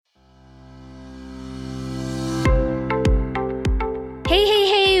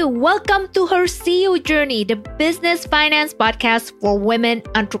Welcome to Her CEO Journey, the business finance podcast for women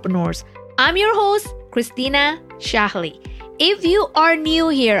entrepreneurs. I'm your host, Christina Shahli. If you are new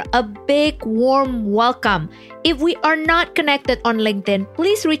here, a big warm welcome. If we are not connected on LinkedIn,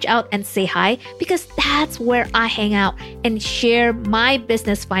 please reach out and say hi because that's where I hang out and share my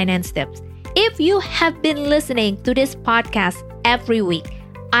business finance tips. If you have been listening to this podcast every week,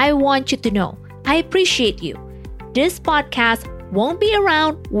 I want you to know I appreciate you. This podcast won't be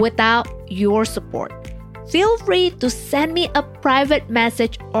around without your support. Feel free to send me a private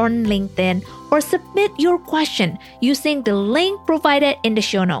message on LinkedIn or submit your question using the link provided in the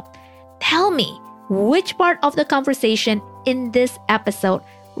show note. Tell me which part of the conversation in this episode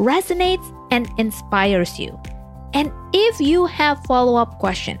resonates and inspires you. And if you have follow-up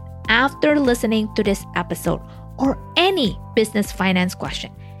question after listening to this episode or any business finance question,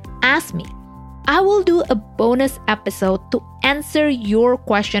 ask me. I will do a bonus episode to answer your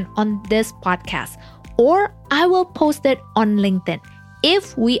question on this podcast, or I will post it on LinkedIn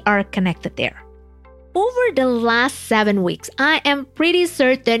if we are connected there. Over the last 7 weeks, I am pretty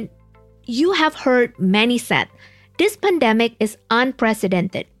certain you have heard many said, this pandemic is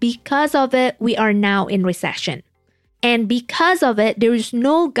unprecedented. Because of it, we are now in recession. And because of it, there is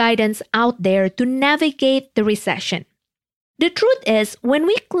no guidance out there to navigate the recession. The truth is, when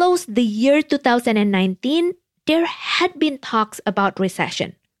we closed the year 2019, there had been talks about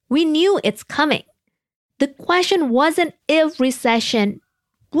recession. We knew it's coming. The question wasn't if recession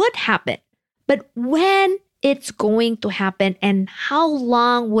would happen, but when it's going to happen and how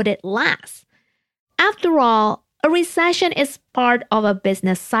long would it last. After all, a recession is part of a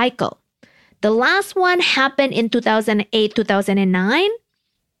business cycle. The last one happened in 2008-2009.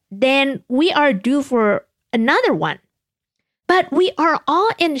 Then we are due for another one. But we are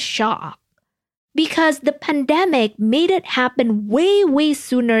all in shock because the pandemic made it happen way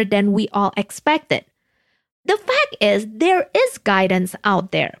sooner than we all expected. The fact is, there is guidance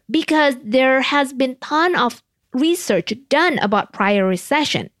out there because there has been a ton of research done about prior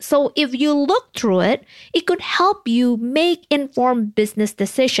recession. So if you look through it, it could help you make informed business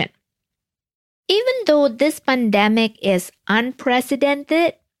decisions. Even though this pandemic is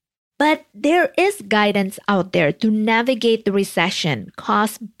unprecedented, but there is guidance out there to navigate the recession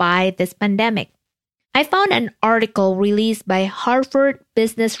caused by this pandemic. I found an article released by Harvard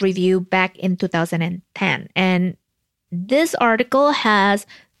Business Review back in 2010, and this article has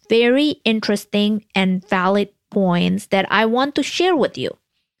very interesting and valid points that I want to share with you.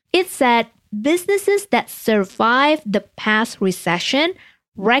 It said businesses that survive the past recession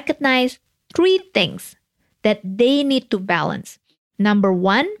recognize 3 things that they need to balance. Number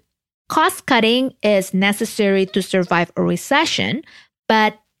 1, cost cutting is necessary to survive a recession,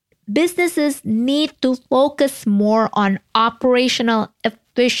 but businesses need to focus more on operational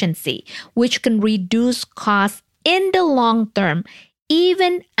efficiency, which can reduce costs in the long term,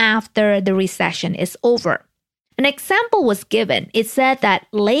 even after the recession is over. An example was given. It said that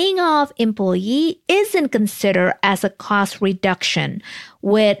laying off employee isn't considered as a cost reduction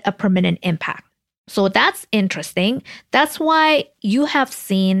with a permanent impact. So that's interesting. That's why you have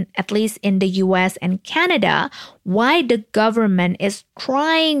seen, at least in the US and Canada, why the government is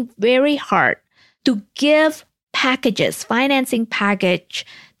trying very hard to give packages, financing package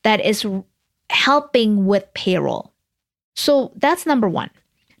that is helping with payroll. So that's number 1.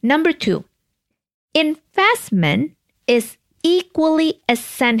 Number 2, investment is equally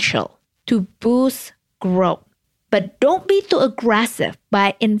essential to boost growth. But don't be too aggressive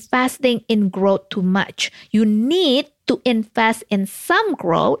by investing in growth too much. You need to invest in some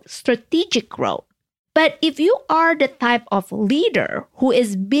growth, strategic growth. But if you are the type of leader who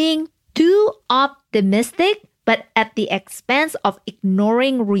is being too optimistic, but at the expense of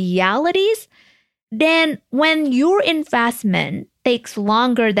ignoring realities, then when your investment takes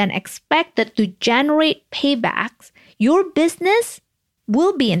longer than expected to generate paybacks, your business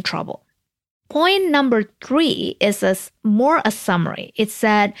will be in trouble. Point number 3 is more a summary. It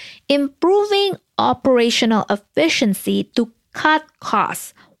said, improving operational efficiency to cut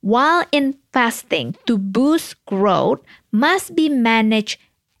costs while investing to boost growth must be managed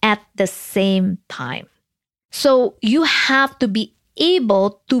at the same time. So you have to be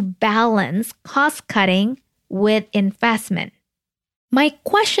able to balance cost cutting with investment. My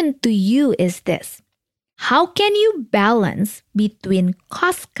question to you is this: how can you balance between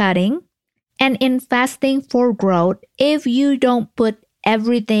cost cutting and investing for growth if you don't put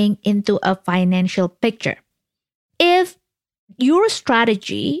everything into a financial picture? If your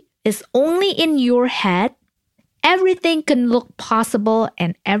strategy is only in your head, everything can look possible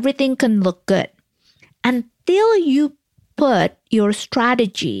and everything can look good until you put your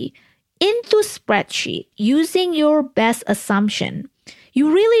strategy into spreadsheet using your best assumption,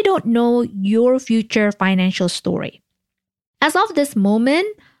 you really don't know your future financial story. As of this moment,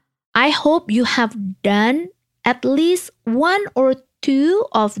 I hope you have done at least one or two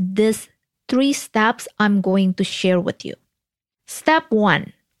of these 3 steps I'm going to share with you. Step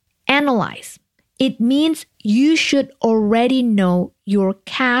 1, analyze. It means you should already know your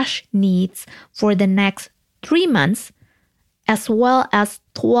cash needs for the next 3 months as well as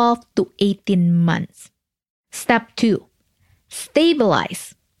 12 to 18 months. Step 2,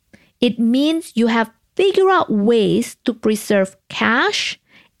 stabilize. It means you have figured out ways to preserve cash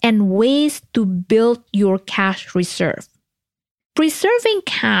and ways to build your cash reserve. Preserving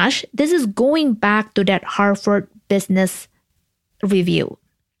cash, this is going back to that Harvard Business Review,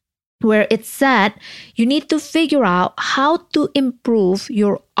 where it said you need to figure out how to improve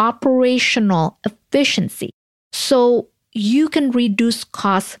your operational efficiency so you can reduce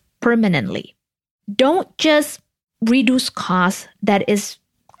costs permanently. Don't just reduce costs that is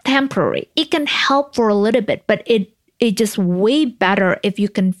temporary. It can help for a little bit, but it's just way better if you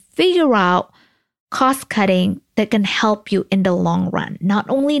can figure out cost cutting that can help you in the long run, not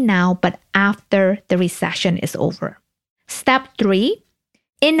only now, but after the recession is over. Step 3,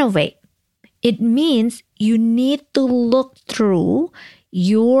 innovate. It means you need to look through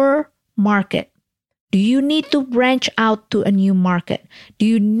your market. Do you need to branch out to a new market? Do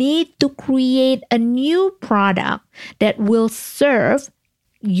you need to create a new product that will serve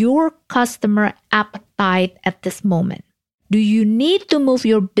your customer appetite at this moment? Do you need to move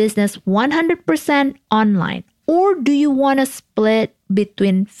your business 100% online? Or do you want to split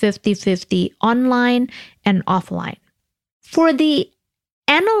between 50-50 online and offline? For the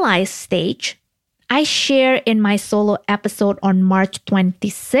analyze stage, I share in my solo episode on March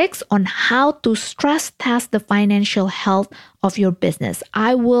 26 on how to stress test the financial health of your business.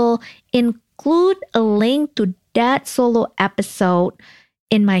 I will include a link to that solo episode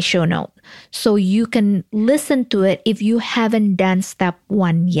in my show note so you can listen to it if you haven't done step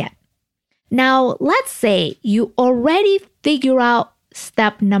 1 yet. Now, let's say you already figure out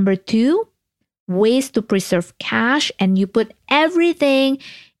step number 2, ways to preserve cash, and you put everything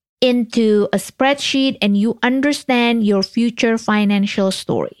into a spreadsheet and you understand your future financial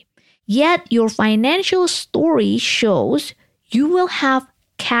story. Yet your financial story shows you will have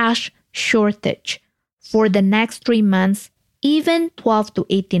cash shortage for the next 3 months, even 12 to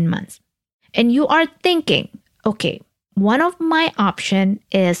 18 months. And you are thinking, okay, one of my options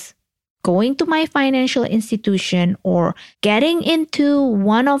is going to my financial institution or getting into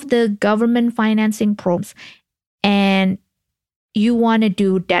one of the government financing programs, and you want to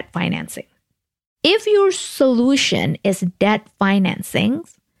do debt financing. If your solution is debt financing,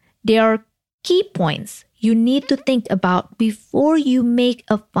 there are key points you need to think about before you make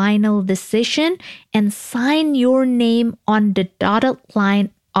a final decision and sign your name on the dotted line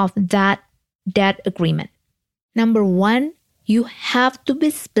of that debt agreement. Number 1, you have to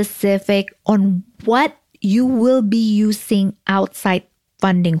be specific on what you will be using outside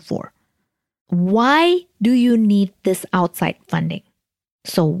funding for. Why do you need this outside funding?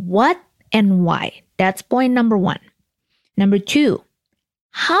 So what and why? That's point number 1. Number 2,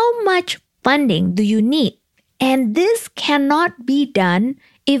 how much funding do you need? And this cannot be done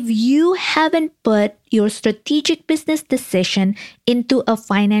if you haven't put your strategic business decision into a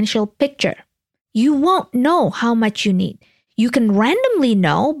financial picture. You won't know how much you need. You can randomly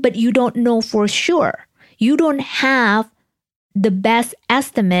know, but you don't know for sure. You don't have the best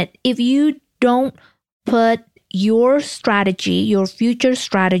estimate if you don't put your strategy, your future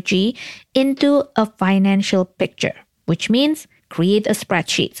strategy, into a financial picture, which means create a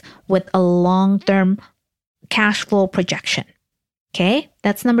spreadsheet with a long-term cash flow projection. Okay,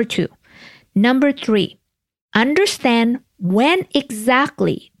 that's number 2. Number 3, understand when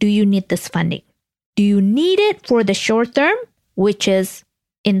exactly do you need this funding. Do you need it for the short term, which is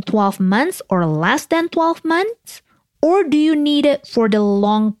in 12 months or less than 12 months? Or do you need it for the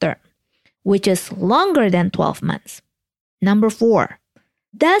long term, which is longer than 12 months? Number 4,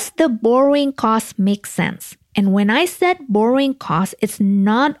 does the borrowing cost make sense? And when I said borrowing cost, it's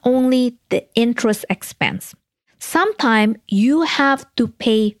not only the interest expense. Sometimes you have to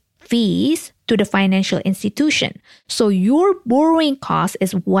pay fees to the financial institution. So your borrowing cost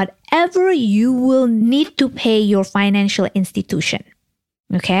is whatever you will need to pay your financial institution.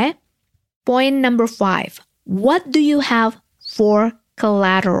 Okay? Point number 5, what do you have for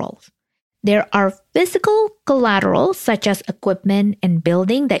collaterals? There are physical collateral such as equipment and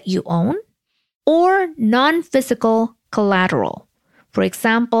building that you own, or non-physical collateral. For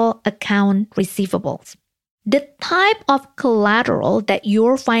example, account receivables. The type of collateral that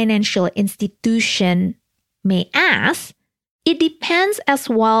your financial institution may ask, it depends as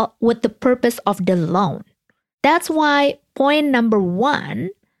well with the purpose of the loan. That's why point number 1,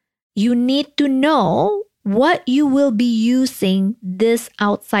 you need to know what you will be using this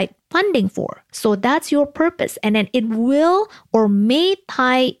outside funding for. So that's your purpose. And then it will or may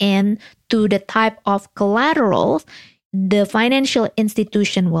tie in to the type of collateral the financial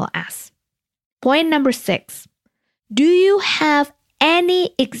institution will ask. Point number 6, do you have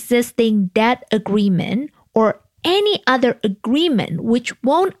any existing debt agreement or any other agreement which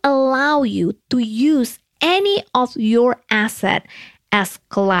won't allow you to use any of your asset as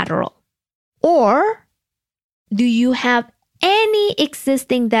collateral? Or do you have any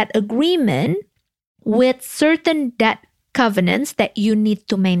existing debt agreement with certain debt covenants that you need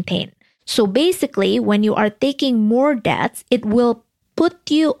to maintain? So basically, when you are taking more debts, it will put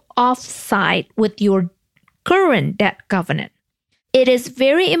you offside with your current debt covenant. It is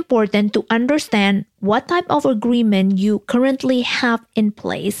very important to understand what type of agreement you currently have in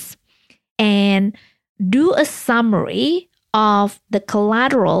place and do a summary of the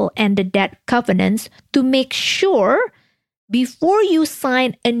collateral and the debt covenants to make sure before you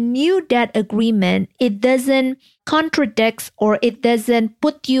sign a new debt agreement, it doesn't contradict or it doesn't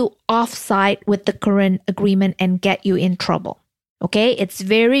put you offside with the current agreement and get you in trouble. Okay, it's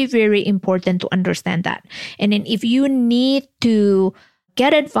very, very important to understand that. And then if you need to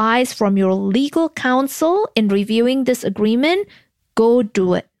get advice from your legal counsel in reviewing this agreement, go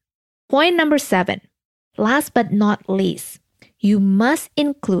do it. Point number 7, last but not least, you must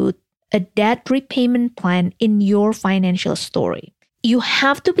include a debt repayment plan in your financial story. You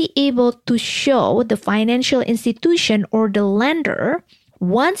have to be able to show the financial institution or the lender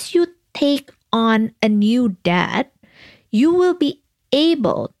once you take on a new debt, you will be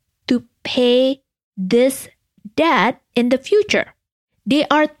able to pay this debt in the future. They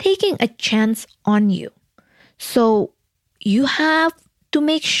are taking a chance on you. So you have to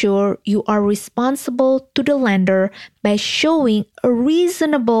make sure you are responsible to the lender by showing a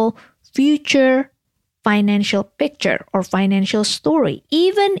reasonable future financial picture or financial story,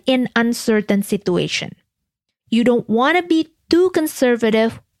 even in uncertain situation. You don't want to be too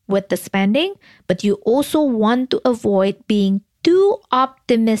conservative with the spending, but you also want to avoid being too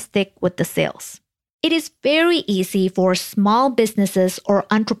optimistic with the sales. It is very easy for small businesses or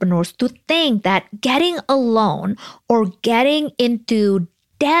entrepreneurs to think that getting a loan or getting into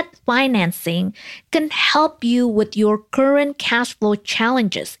debt financing can help you with your current cash flow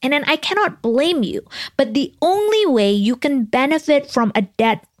challenges. And then I cannot blame you, but the only way you can benefit from a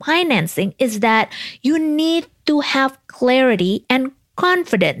debt financing is that you need to have clarity and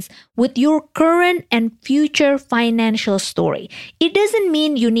confidence with your current and future financial story. It doesn't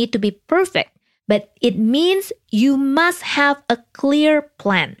mean you need to be perfect, but it means you must have a clear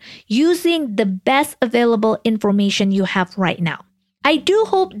plan using the best available information you have right now. I do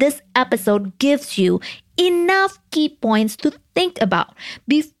hope this episode gives you enough key points to think about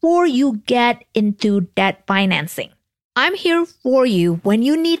before you get into debt financing. I'm here for you when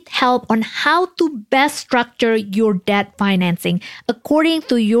you need help on how to best structure your debt financing according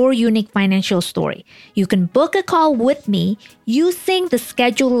to your unique financial story. You can book a call with me using the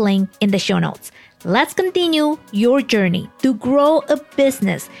schedule link in the show notes. Let's continue your journey to grow a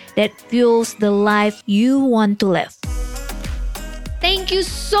business that fuels the life you want to live. Thank you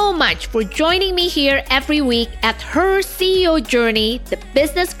so much for joining me here every week at Her CEO Journey, the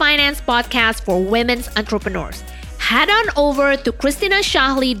business finance podcast for women's entrepreneurs. Head on over to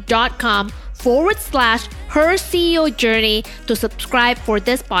christinashahley.com/Her CEO Journey to subscribe for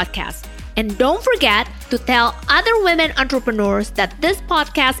this podcast. And don't forget to tell other women entrepreneurs that this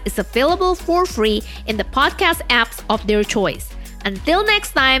podcast is available for free in the podcast apps of their choice. Until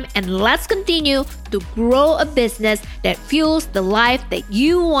next time, and let's continue to grow a business that fuels the life that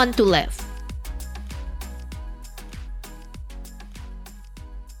you want to live.